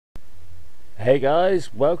Hey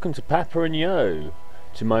guys, welcome to Papo and Yo.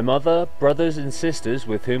 To my mother, brothers and sisters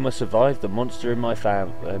with whom I survived the monster in my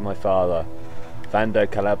father. Vanda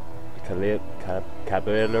Caballero.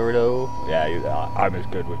 Yeah, I'm as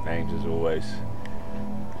good with names as always.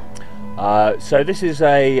 So this is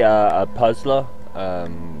a puzzler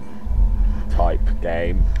type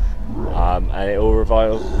game, and it all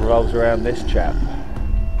revolves around this chap.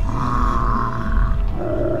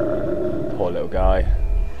 Poor little guy.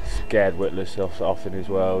 Scared witless off in his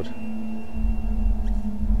world.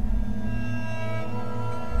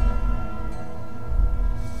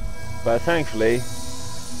 But thankfully,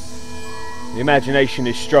 the imagination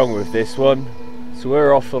is strong with this one, so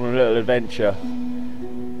we're off on a little adventure.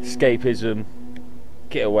 Escapism,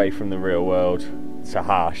 get away from the real world. It's a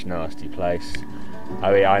harsh, nasty place.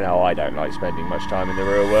 I mean, I know I don't like spending much time in the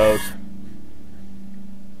real world.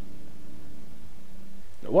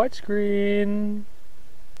 Widescreen.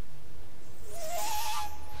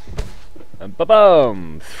 And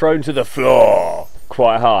ba-boom! Thrown to the floor!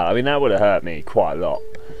 Quite hard. I mean, that would have hurt me quite a lot.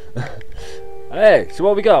 Hey, so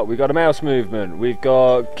what we got? We got a mouse movement. We've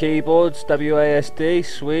got keyboards, WASD,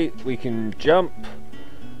 sweet. We can jump.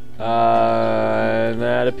 And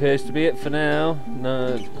that appears to be it for now.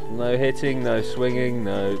 No hitting, no swinging,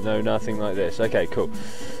 no nothing like this. Okay, cool.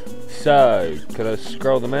 So, can I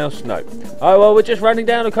scroll the mouse? No. Oh, well, we're just running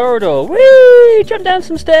down a corridor. Whee! Jump down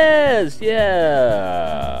some stairs!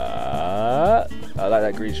 Yeah! I like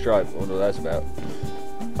that green stripe. I wonder what that's about.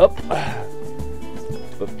 Up!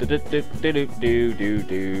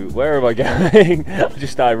 Where am I going? I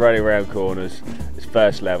just started running around corners. It's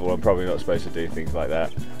first level. I'm probably not supposed to do things like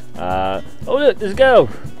that. Oh, look, there's a girl!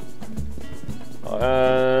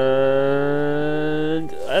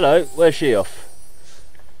 And hello, where's she off?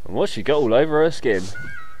 And what's she got all over her skin?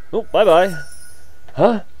 Oh, bye-bye.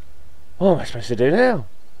 Huh? What am I supposed to do now?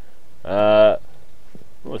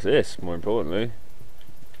 What's this, more importantly?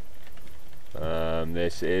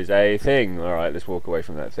 This is a thing. Alright, let's walk away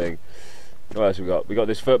from that thing. What else we got? We got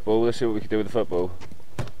this football. Let's see what we can do with the football.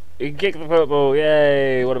 You can kick the football,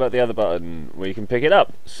 yay! What about the other button? Well, you can pick it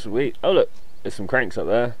up. Sweet. Oh, look, there's some cranks up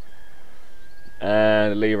there.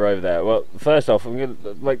 And a lever over there. Well, first off, I'm gonna,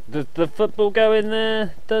 like, does the football go in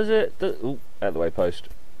there? Does it? Ooh, out the way, post.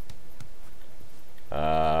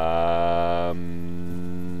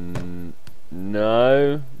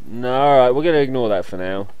 No. Alright, we're gonna ignore that for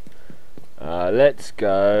now. Let's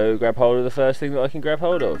go grab hold of the first thing that I can grab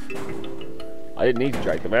hold of. I didn't need to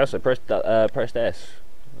drag the mouse, I pressed S.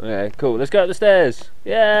 Okay, cool, let's go up the stairs.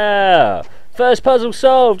 Yeah! First puzzle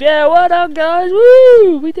solved! Yeah, well done guys!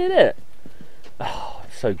 Woo! We did it! Oh, I'm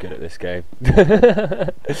so good at this game.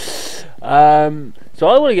 So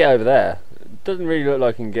I want to get over there. It doesn't really look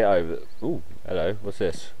like I can get over. Ooh, hello, what's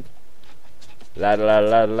this?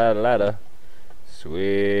 Ladder.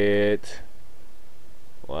 Sweet.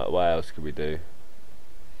 What else can we do?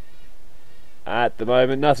 At the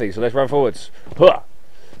moment, nothing. So let's run forwards. Huh.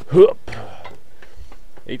 Hup.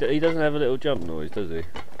 He doesn't have a little jump noise, does he?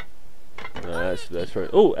 No, that's right.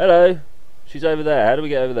 Oh, hello. She's over there. How do we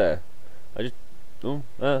get over there? I just. Oh.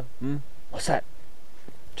 What's that?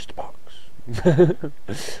 Just a box.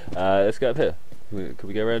 Let's go up here. Can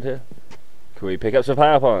we go around here? Can we pick up some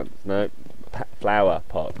flower pots? No. Flower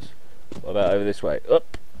pots. What about over this way?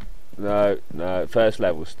 Up. No. First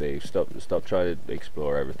level, Steve. Stop trying to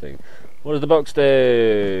explore everything. What does the box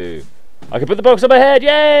do? I can put the box on my head.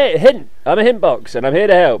 Yay! Hint. I'm a hint box, and I'm here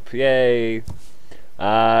to help. Yay!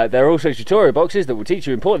 There are also tutorial boxes that will teach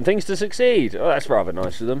you important things to succeed. Oh, that's rather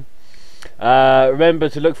nice of them. Remember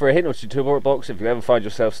to look for a hint or tutorial box if you ever find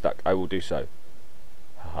yourself stuck. I will do so.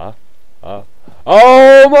 Oh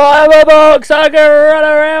my box! I can run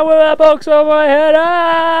around with a box on my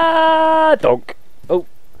head. Donk.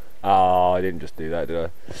 Oh, I didn't just do that, did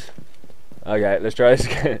I? Okay, let's try this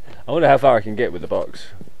again. I wonder how far I can get with the box.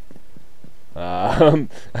 Got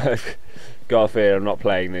a feeling I'm not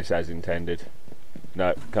playing this as intended.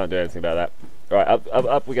 No, can't do anything about that. Right,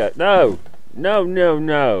 up we go. No!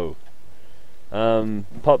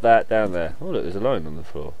 Pop that down there. Oh look, there's a line on the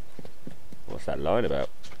floor. What's that line about?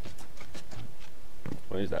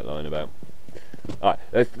 What is that line about? Alright,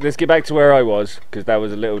 let's get back to where I was, because that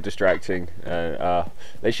was a little distracting.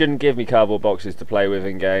 They shouldn't give me cardboard boxes to play with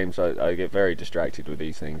in games. I get very distracted with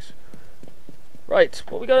these things. Right,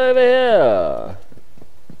 what we got over here?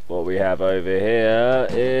 What we have over here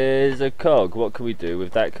is a cog. What can we do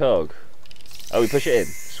with that cog? Oh, we push it in.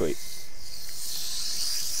 Sweet.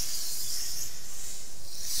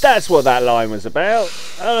 That's what that line was about.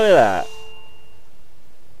 Oh, look at that.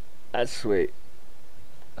 That's sweet.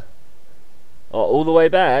 Oh, all the way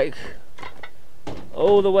back.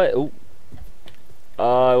 All the way. Oh,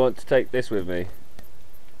 I want to take this with me.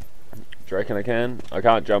 Do you reckon I can? I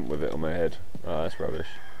can't jump with it on my head. Oh, that's rubbish.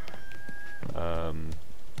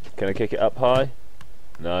 Can I kick it up high?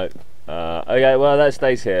 No. Okay, well that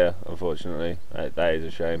stays here, unfortunately. That is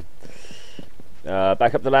a shame.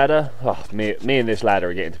 Back up the ladder. Oh, me and this ladder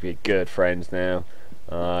are getting to be good friends now.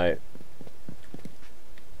 Alright.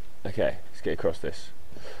 Okay, let's get across this.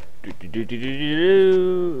 I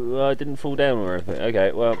didn't fall down or anything.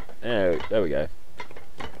 Okay, well, there we go.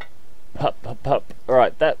 Hup, hup, hup.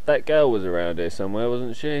 Alright, that girl was around here somewhere,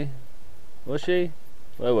 wasn't she? Was she?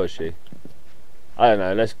 Where was she? I don't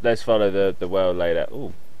know. Let's follow the well laid out.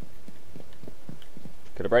 Ooh.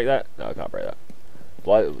 Could I break that? No, I can't break that.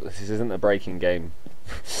 Why? This isn't a breaking game.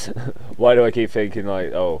 Why do I keep thinking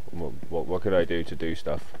like, oh, what could I do to do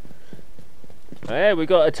stuff? Hey, we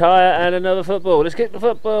got a tyre and another football. Let's kick the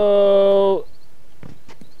football.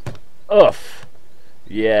 Oof.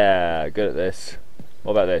 Yeah, good at this.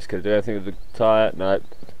 What about this? Could I do anything with the tyre? No.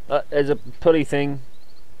 There's a pulley thing.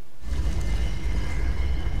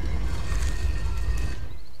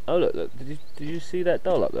 Oh look! Did you see that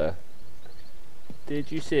doll up there?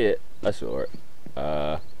 Did you see it? I saw it.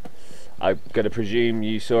 I'm going to presume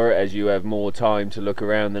you saw it as you have more time to look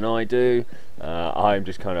around than I do. I'm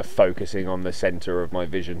just kind of focusing on the centre of my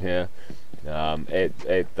vision here.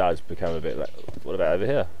 It does become a bit like... What about over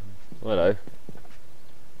here? Hello.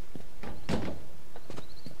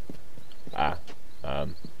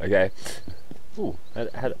 Okay. Ooh, can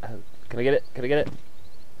I get it? Can I get it?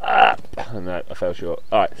 Ah! No, I fell short.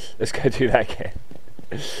 Alright, let's go do that again.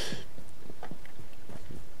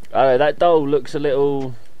 Oh, that doll looks a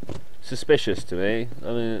little suspicious to me.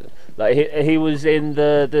 I mean, like he was in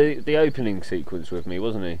the opening sequence with me,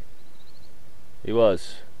 wasn't he? He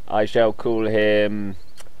was. I shall call him...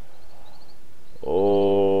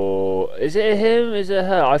 Oh, is it him? Is it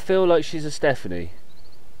her? I feel like she's a Stephanie.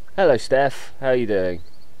 Hello, Steph. How are you doing?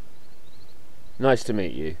 Nice to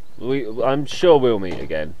meet you. I'm sure we'll meet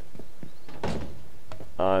again.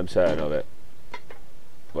 I'm certain of it.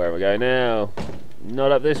 Where am I going now?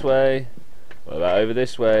 Not up this way. What about over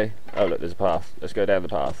this way? Oh look, there's a path. Let's go down the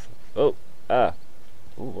path. Oh, ah.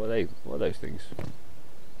 Oh, what are those things?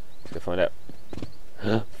 Let's go find out.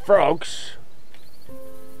 Frogs.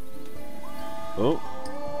 Oh.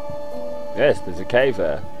 Yes, there's a cave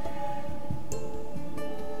there.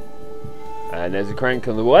 And there's a crank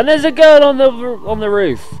on the wall. And there's a girl on the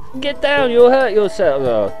roof. Get down, you'll hurt yourself.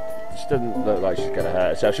 Oh, she doesn't look like she's gonna hurt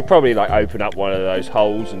herself. She'll probably like open up one of those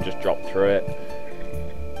holes and just drop through it.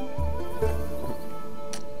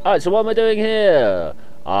 Alright, so what am I doing here?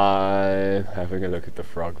 I'm having a look at the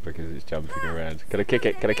frog because it's jumping around. Can I kick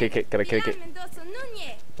it? Can I kick it? Can I kick it?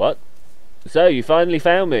 What? So, you finally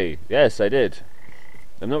found me. Yes, I did.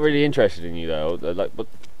 I'm not really interested in you though. Like, but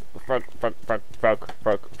frog.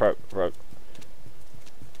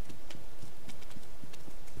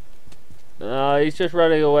 Oh, he's just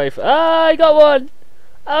running away from... Ah, I got one!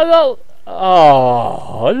 I got...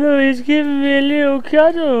 Oh, no, he's giving me a little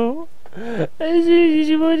cuddle.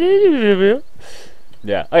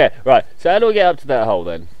 Yeah, okay, right. So how do we get up to that hole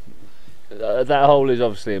then? That hole is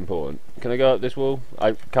obviously important. Can I go up this wall?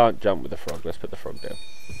 I can't jump with the frog. Let's put the frog down.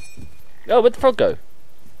 Oh, where'd the frog go?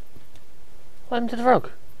 What happened to the frog?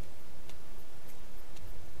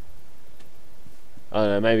 I don't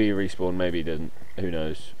know, maybe he respawned, maybe he didn't. Who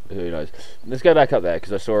knows? Who knows? Let's go back up there,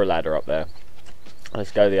 because I saw a ladder up there.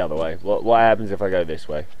 Let's go the other way. What happens if I go this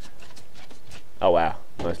way? Oh wow,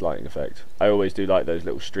 nice lighting effect. I always do like those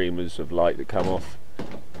little streamers of light that come off.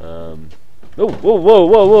 Oh,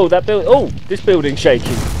 whoa, that build. Oh, this building's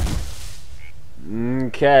shaking.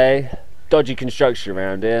 Okay. Dodgy construction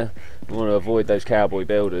around here. I want to avoid those cowboy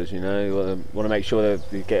builders, you know. You want to make sure that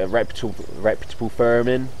you get a reputable firm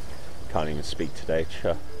in. Can't even speak today.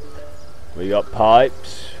 We got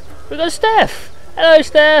pipes. We got Steph. Hello,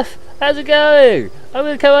 Steph. How's it going? I'm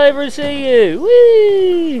gonna come over and see you.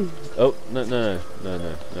 Whee! Oh no.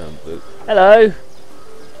 Hello.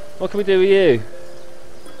 What can we do with you?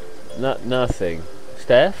 Nothing.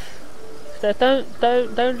 Steph,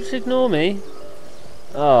 don't just ignore me.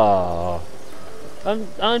 Oh,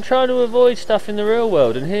 I'm trying to avoid stuff in the real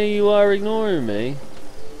world, and here you are ignoring me.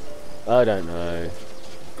 I don't know.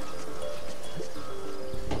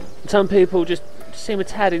 Some people just seem a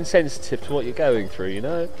tad insensitive to what you're going through, you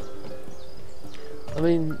know. I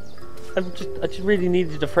mean, I just really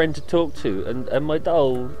needed a friend to talk to, and my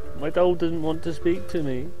doll didn't want to speak to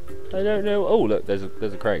me. I don't know. Oh look, there's a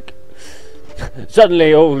crank.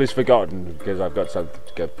 Suddenly all is forgotten because I've got something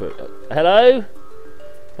to go put. Hello,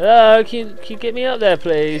 can you get me up there,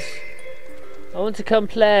 please? I want to come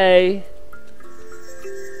play.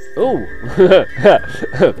 Ooh!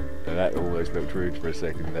 That almost looked rude for a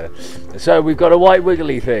second there. So we've got a white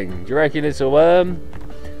wiggly thing. Do you reckon it's a worm?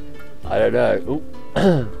 I don't know. Ooh.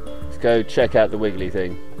 Let's go check out the wiggly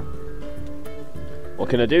thing. What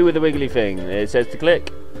can I do with the wiggly thing? It says to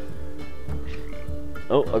click.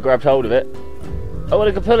 Oh, I grabbed hold of it. Oh, well,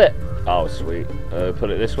 I can pull it. Oh, sweet.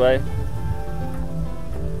 Pull it this way.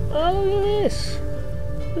 Oh, look at this.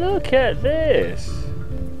 Look at this.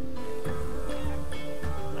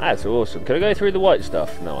 That's awesome. Can I go through the white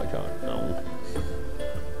stuff? No, I can't. No.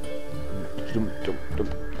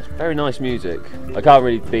 It's very nice music. I can't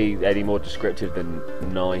really be any more descriptive than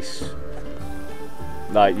nice.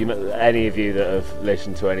 Like, any of you that have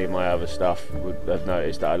listened to any of my other stuff would have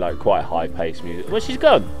noticed that I like quite high-paced music. Where's she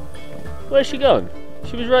gone? Where's she gone?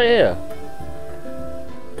 She was right here.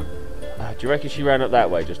 Do you reckon she ran up that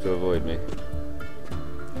way just to avoid me?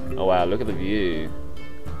 Oh wow, look at the view.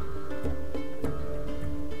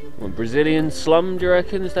 Brazilian slum, do you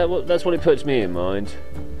reckon? Is that what? That's what it puts me in mind.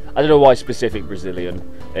 I don't know why specific Brazilian.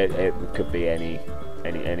 It could be any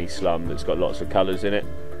slum that's got lots of colours in it.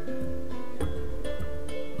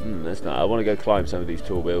 That's not. I want to go climb some of these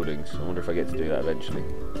tall buildings. I wonder if I get to do that eventually.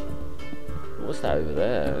 What's that over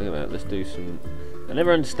there? Wait a minute. Let's do some. I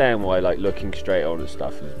never understand why like looking straight on at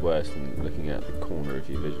stuff is worse than looking at the corner of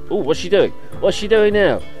your vision. Oh, what's she doing? What's she doing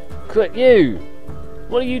now? Quit you!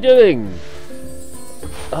 What are you doing?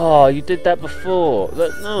 Oh, you did that before.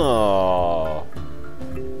 Look, no.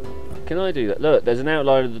 Can I do that? Look, there's an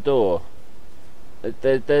outline of the door.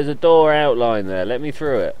 There's a door outline there. Let me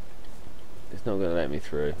through it. It's not going to let me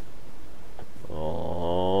through.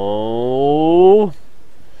 Oh.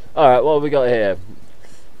 Alright, what have we got here?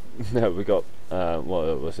 No, we got,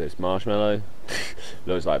 what's this? Marshmallow?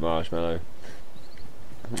 Looks like marshmallow.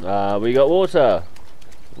 We got water.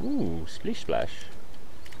 Ooh, splish splash.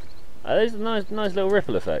 Those are nice little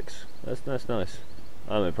ripple effects. That's nice.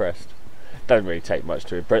 I'm impressed. Don't really take much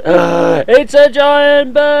to impress. It's a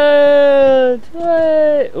giant bird!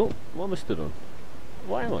 Wait. Oh, what am I stood on?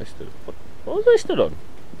 Why am I stood on? What was I stood on?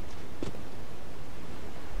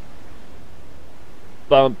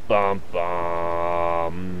 Bum bum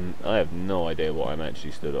bum. I have no idea what I'm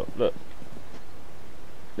actually stood on. Look.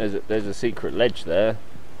 There's a secret ledge there.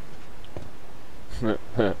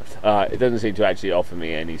 It doesn't seem to actually offer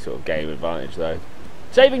me any sort of game advantage though.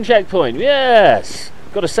 Saving checkpoint, yes!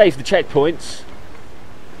 Got to save the checkpoints.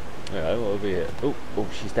 Yeah, what will be here? Oh,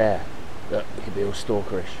 she's there. Look, it could be all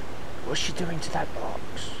stalkerish. What's she doing to that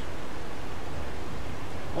box?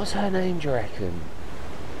 What's her name, do you reckon?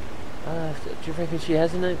 Do you reckon she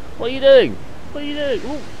has a name? What are you doing? What are you doing?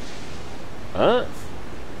 Ooh. Huh?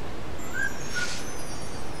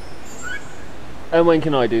 And when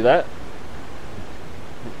can I do that?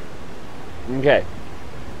 Okay.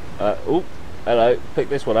 Oh, hello. Pick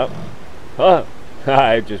this one up. Oh,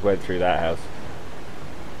 I just went through that house.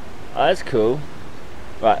 Oh, that's cool.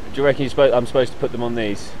 Right, do you reckon I'm supposed to put them on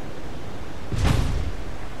these?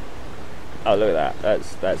 Oh, look at that.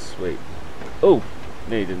 That's sweet. Oh,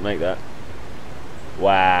 no, you didn't make that.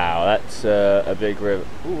 Wow, that's a big river.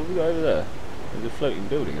 Oh, what have we got over there? There's a floating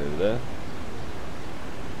building over there.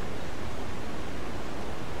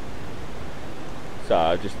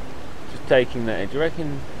 So, just taking that in. Do you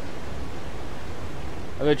reckon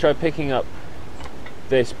I'm going to try picking up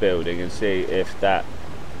this building and see if that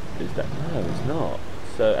is that? No, it's not.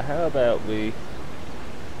 So how about we?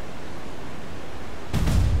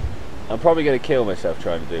 I'm probably going to kill myself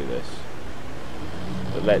trying to do this,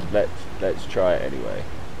 but let's try it anyway.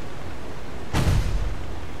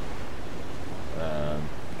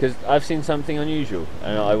 Because I've seen something unusual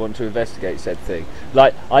and I want to investigate said thing.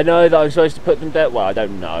 Like, I know that I'm supposed to put them down. Well, I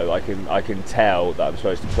don't know. I can tell that I'm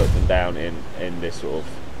supposed to put them down in this sort of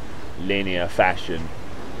linear fashion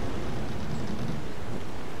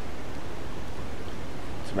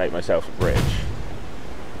to make myself a bridge.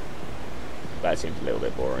 That seems a little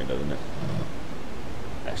bit boring, doesn't it?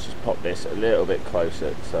 Let's just pop this a little bit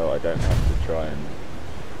closer so I don't have to try and...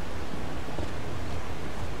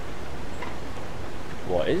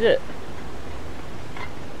 What is it?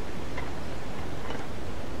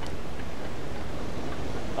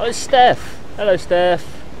 Oh, it's Steph. Hello, Steph.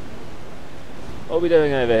 What are we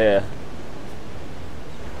doing over here?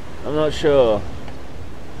 I'm not sure.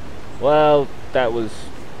 Well, that was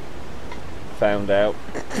found out.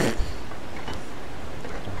 I'm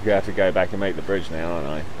gonna have to go back and make the bridge now, aren't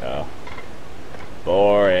I? Oh.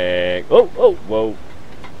 Boring. Oh, whoa.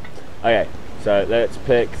 Okay, so let's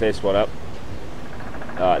pick this one up.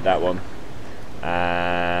 Alright, that one.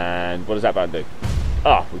 And what does that button do?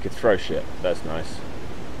 Ah, we could throw shit. That's nice.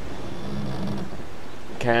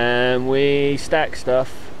 Can we stack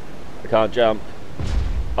stuff? I can't jump.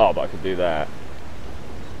 Oh, but I can do that.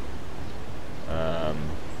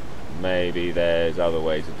 Maybe there's other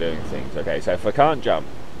ways of doing things. Okay, so if I can't jump,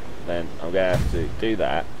 then I'm going to have to do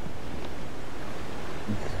that.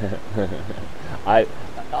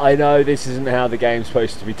 I know this isn't how the game's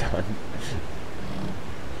supposed to be done.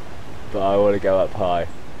 But I want to go up high.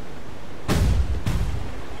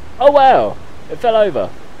 Oh wow! It fell over.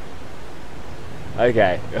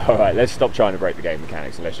 Okay, alright, let's stop trying to break the game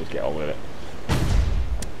mechanics and let's just get on with it.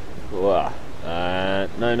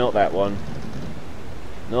 No, not that one.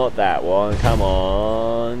 Not that one, come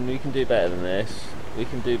on. We can do better than this. We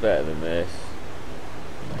can do better than this.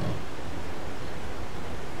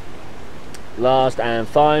 Last and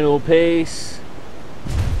final piece.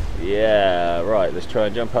 Yeah, right, let's try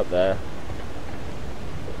and jump up there.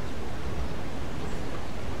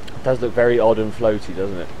 It does look very odd and floaty,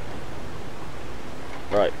 doesn't it?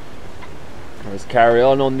 Right. Let's carry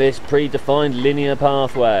on this predefined linear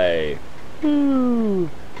pathway. Woo!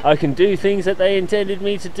 I can do things that they intended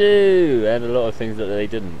me to do, and a lot of things that they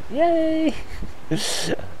didn't. Yay!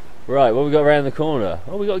 Right, what we got around the corner?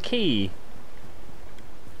 Oh, we got a key.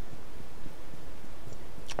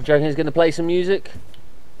 Do you reckon he's going to play some music?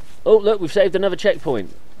 Oh, look, we've saved another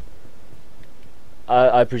checkpoint.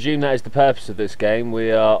 I presume that is the purpose of this game.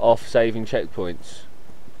 We are off saving checkpoints.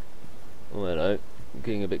 Oh, hello. I'm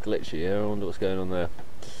getting a bit glitchy here. I wonder what's going on there.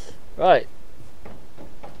 Right.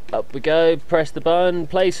 Up we go. Press the button.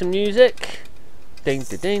 Play some music. Ding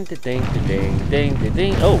da ding da ding da ding ding da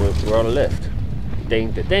ding. Oh, we're on a lift.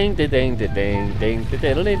 Ding da ding da ding da ding ding da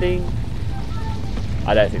ding ding.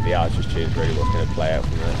 I don't think the Archer's tune is really what's going to play out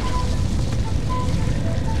from there.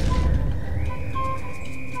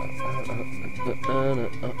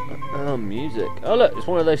 Oh, music. Oh look, it's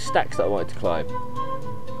one of those stacks that I wanted to climb.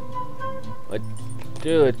 I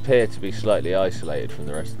do appear to be slightly isolated from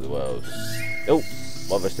the rest of the world. Oh,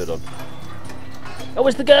 what have I stood on? Oh,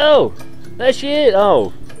 it's the girl! There she is!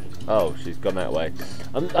 Oh, she's gone that way.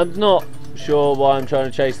 I'm not sure why I'm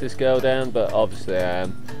trying to chase this girl down, but obviously I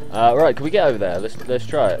am. Right, can we get over there? Let's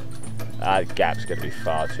try it. The gap's going to be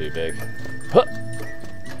far too big. Huh.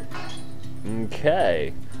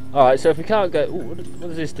 Okay. Alright, so if we can't go... Ooh, what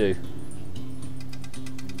does this do?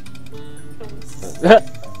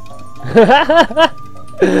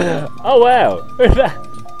 Oh wow!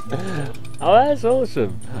 Oh, that's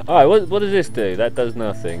awesome. Alright, what does this do? That does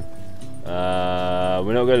nothing.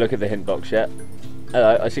 We're not going to look at the hint box yet.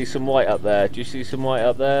 Hello, I see some white up there. Do you see some white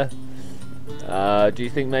up there? Do you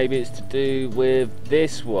think maybe it's to do with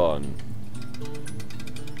this one?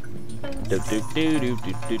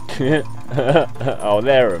 Oh,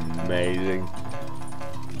 they're amazing.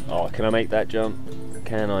 Oh, can I make that jump?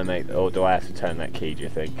 Can I make... Or do I have to turn that key, do you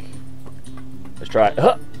think? Let's try it.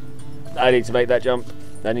 I need to make that jump.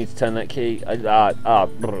 I need to turn that key.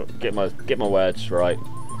 Get my words right.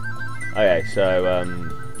 Okay, so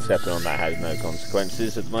stepping on that has no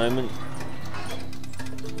consequences at the moment.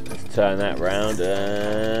 Let's turn that round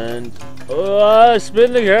and... Oh,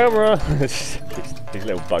 spin the camera! These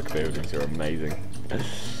little bug buildings are amazing.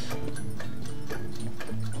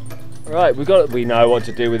 Right, we know what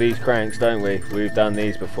to do with these cranks, don't we? We've done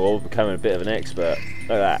these before, becoming a bit of an expert.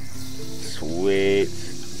 Look at that. Sweet.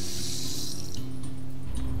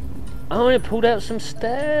 Oh, it pulled out some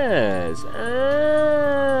stairs. Ah.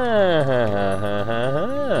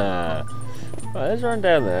 Right, let's run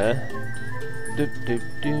down there. It's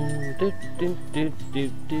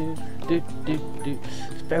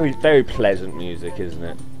very, very pleasant music, isn't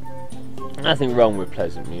it? Nothing wrong with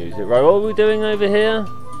pleasant music. Right, what are we doing over here?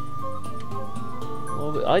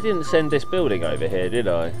 Well, I didn't send this building over here, did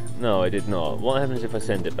I? No, I did not. What happens if I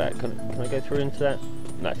send it back? Can I go through into that?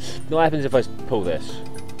 No. What happens if I pull this?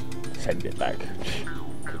 Send it back.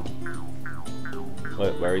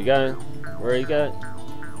 Where are you going? Where are you going?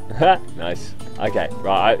 Nice. Okay,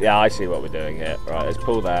 right, yeah, I see what we're doing here. Right, let's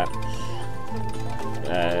pull that.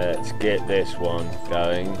 Let's get this one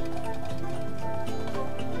going.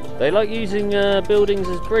 They like using buildings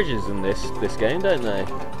as bridges in this game, don't they?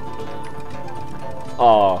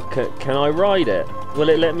 Oh, can I ride it? Will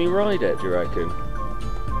it let me ride it, do you reckon?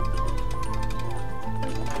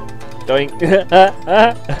 Doink!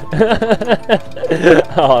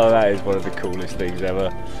 Oh, that is one of the coolest things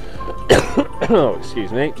ever. Oh,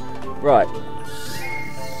 excuse me. Right.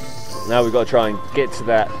 Now we've got to try and get to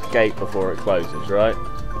that gate before it closes, right?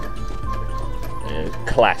 Yeah,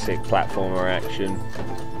 classic platformer action.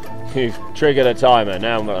 You've triggered a timer,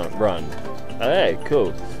 now I'm going to run. Hey,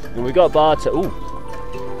 cool. And we got Barta. Ooh.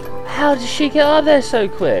 How did she get up there so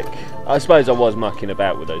quick? I suppose I was mucking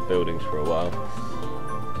about with those buildings for a while.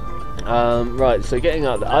 Right, so getting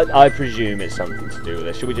up, I presume it's something to do with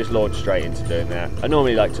this. Should we just launch straight into doing that? I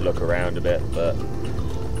normally like to look around a bit, but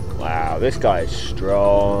wow, this guy is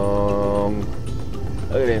strong.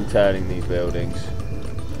 Look at him turning these buildings.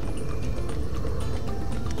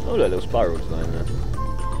 Oh look, little spirals lying there.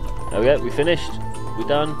 Okay, we finished. We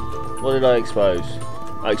done. What did I expose?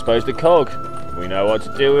 I exposed the cog. We know what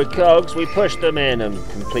to do with cogs. We push them in and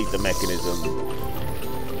complete the mechanism.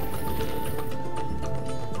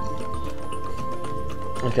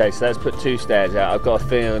 Okay, so let's put 2 stairs out. I've got a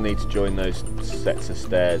feeling I need to join those sets of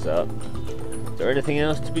stairs up. Is there anything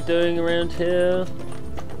else to be doing around here?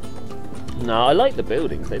 No, I like the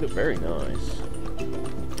buildings. They look very nice.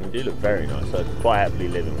 They do look very nice. I'd quite happily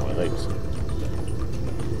live in one of those.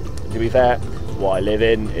 To be fair, what I live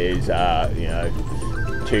in is, you know,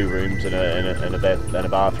 2 rooms and a bed and a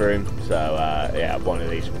bathroom. So, yeah, one of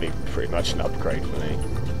these would be pretty much an upgrade for me.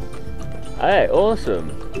 Hey,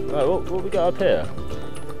 awesome. Right, what we got up here?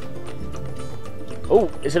 Oh,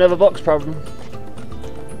 it's another box problem.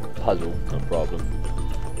 Puzzle, no problem.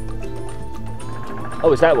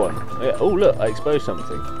 Oh, it's that one. Oh, yeah. Oh, look, I exposed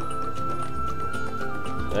something.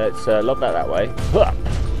 Let's lob that way.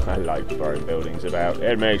 I like throwing buildings about.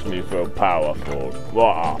 It makes me feel powerful.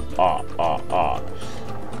 Oh,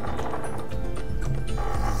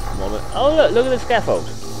 look at the scaffold.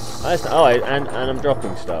 Oh, and I'm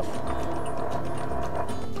dropping stuff.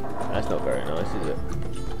 That's not very nice, is it?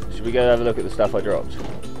 Should we go have a look at the stuff I dropped?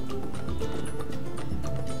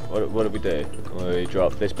 What did we do? Well, we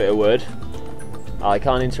dropped this bit of wood. Oh, I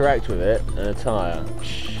can't interact with it. And a tyre.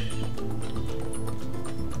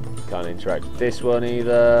 Can't interact with this one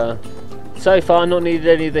either. So far, not needed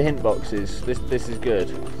any of the hint boxes. This is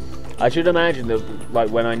good. I should imagine that,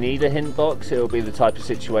 like, when I need a hint box, it'll be the type of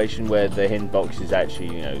situation where the hint box is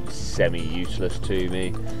actually, you know, semi-useless to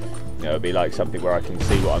me. You know, it'll be like something where I can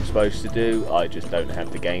see what I'm supposed to do. I just don't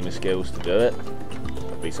have the gamer skills to do it.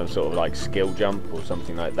 It'll be some sort of like skill jump or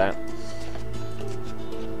something like that.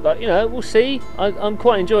 But you know, we'll see. I'm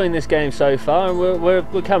quite enjoying this game so far, and we're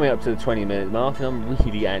coming up to the 20-minute mark, and I'm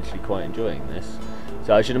really actually quite enjoying this.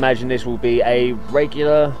 So I should imagine this will be a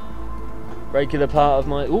regular part of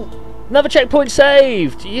my. Ooh, another checkpoint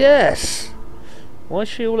saved. Yes. Why is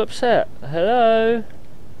she all upset? Hello.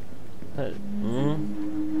 What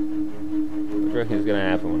do you reckon is going to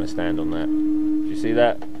happen when I stand on that? Do you see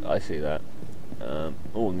that? I see that. Oh,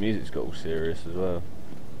 the music's got all serious as well.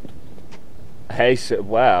 Hey,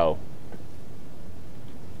 wow.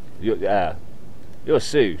 You're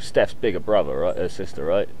Sue, Steph's bigger brother, right? Sister,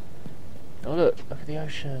 right? Oh look at the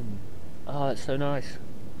ocean. Oh, it's so nice.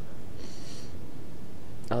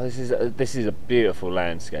 Oh, this is a beautiful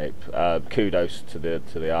landscape. Kudos to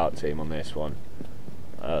the art team on this one.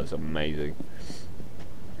 That's amazing.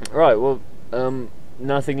 Right, well,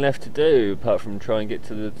 nothing left to do apart from try and get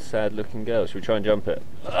to the sad-looking girl. Should we try and jump it?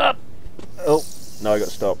 Ah! Oh, no, I got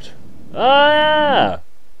stopped. Ah!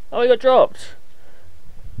 Oh, I got dropped.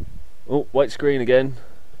 Oh, white screen again.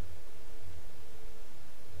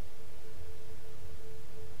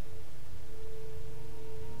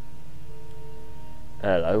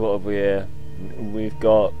 Hello, what have we here? We've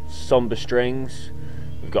got somber strings.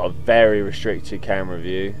 We've got a very restricted camera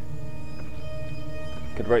view.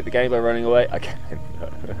 Could break the game by running away. I can.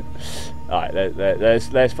 Alright,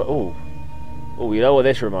 let's. Oh, you know what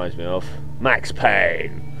this reminds me of? Max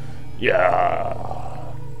Payne.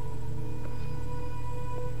 Yeah.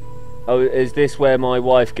 Oh, is this where my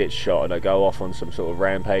wife gets shot and I go off on some sort of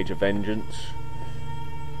rampage of vengeance?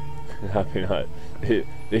 I mean, like,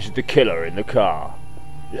 this is the killer in the car.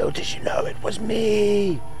 Little did you know it was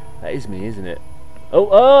me. That is me, isn't it? Oh,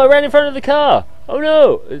 I ran in front of the car. Oh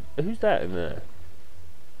no, who's that in there?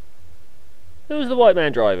 Who's the white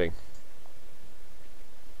man driving?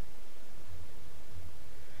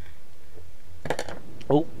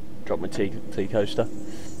 Oh, dropped my tea coaster.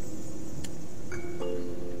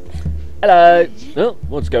 Hello. Oh,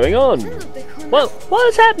 what's going on? Well,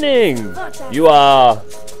 what's happening? You are.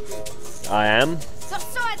 I am.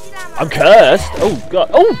 I'm cursed. Oh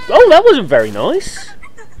god. Oh, that wasn't very nice.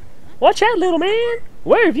 Watch out, little man.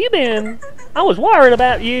 Where have you been? I was worried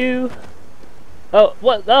about you. Oh,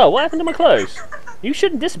 what? Oh, what happened to my clothes? You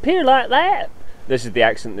shouldn't disappear like that. This is the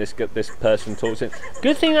accent this person talks in.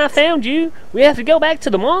 Good thing I found you. We have to go back to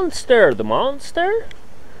the monster. The monster?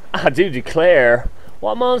 I do declare.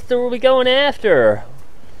 What monster are we going after?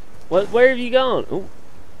 Where have you gone? Oh,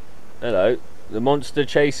 hello. The monster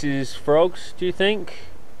chases frogs, do you think?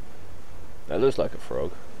 That looks like a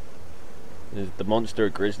frog. Is the monster a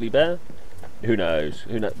grizzly bear? Who knows?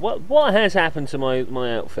 Who knows? What has happened to my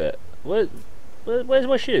outfit? Where's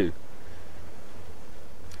my shoe?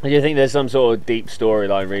 Do you think there's some sort of deep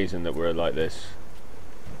storyline reason that we're like this?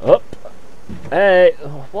 Up! Hey!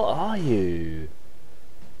 Oh, what are you?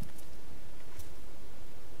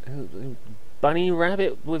 Bunny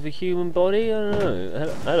rabbit with a human body? I don't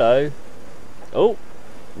know. Hello. Oh!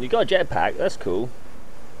 You got a jetpack, that's cool.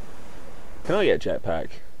 Can I get a jetpack?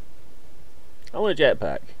 I want a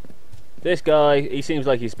jetpack. This guy, he seems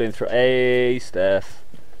like he's been through... Hey, Steph.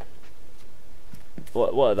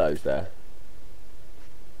 What are those there?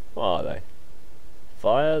 What are they?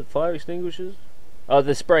 Fire extinguishers? Oh,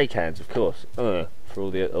 the spray cans, of course. For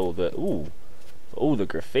all the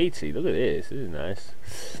graffiti. Look at this. This is nice.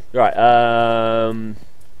 Right.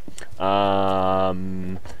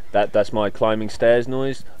 That's my climbing stairs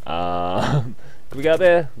noise. Can we go up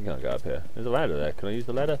here? We can't go up here. There's a ladder there. Can I use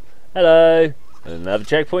the ladder? Hello. Another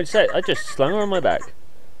checkpoint set. I just slung her on my back.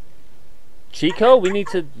 Chico, we need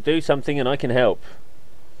to do something, and I can help.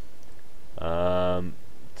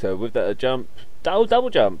 So with that jump, double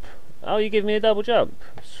jump. Oh, you give me a double jump.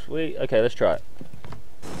 Sweet. Okay, let's try it.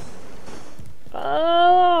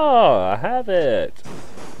 Oh, I have it.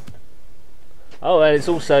 Oh, and it's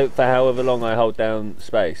also for however long I hold down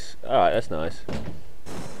space. All right, that's nice.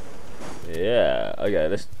 Yeah.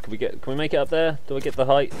 Okay. Can we make it up there? Do I get the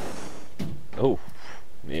height? Oh,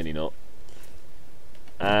 nearly not.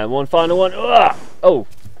 And one final one. Oh,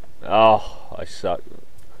 I suck.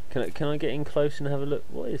 Can I get in close and have a look?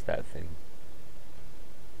 What is that thing?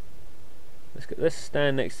 Let's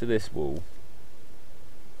stand next to this wall.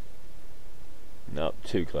 No,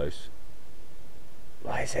 too close.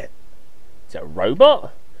 What is it? Is it a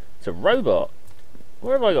robot? It's a robot.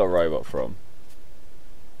 Where have I got a robot from?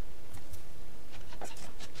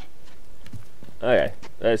 Okay,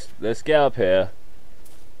 let's get up here.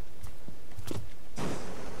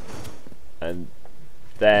 And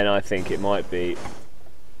then I think it might be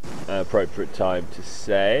an appropriate time to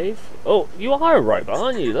save. Oh, you are a robot,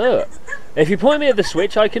 aren't you? Look. If you point me at the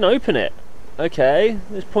switch, I can open it. Okay,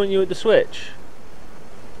 let's point you at the switch.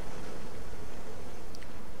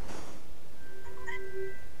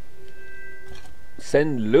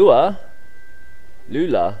 Send Lula.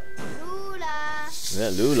 Yeah,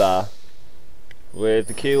 Lula. With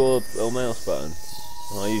the Q or mouse button.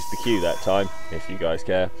 I used the Q that time, if you guys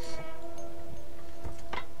care.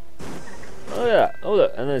 Oh yeah, oh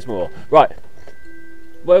look, and there's more. Right,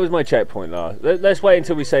 where was my checkpoint last? Let's wait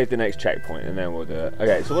until we save the next checkpoint and then we'll do it.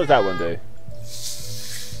 Okay, so what does that one do?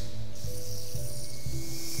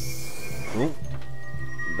 Ooh.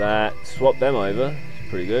 That, swap them over, it's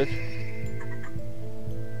pretty good.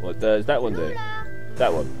 What does that one do?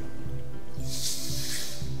 That one.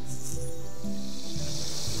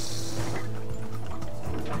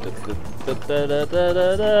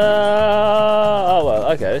 Oh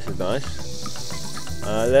well, okay, this is nice.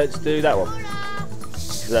 Let's do that one.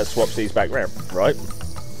 So that swaps these back round, right?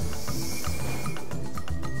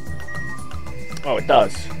 Oh, it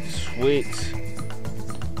does. Sweet.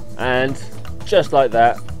 And just like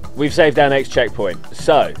that, we've saved our next checkpoint.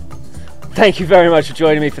 So, thank you very much for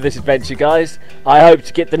joining me for this adventure, guys. I hope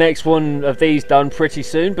to get the next one of these done pretty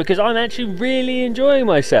soon because I'm actually really enjoying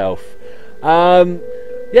myself.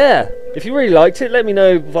 Yeah, if you really liked it, let me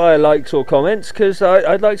know via likes or comments because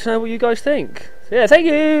I'd like to know what you guys think. So yeah, thank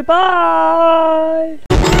you. Bye.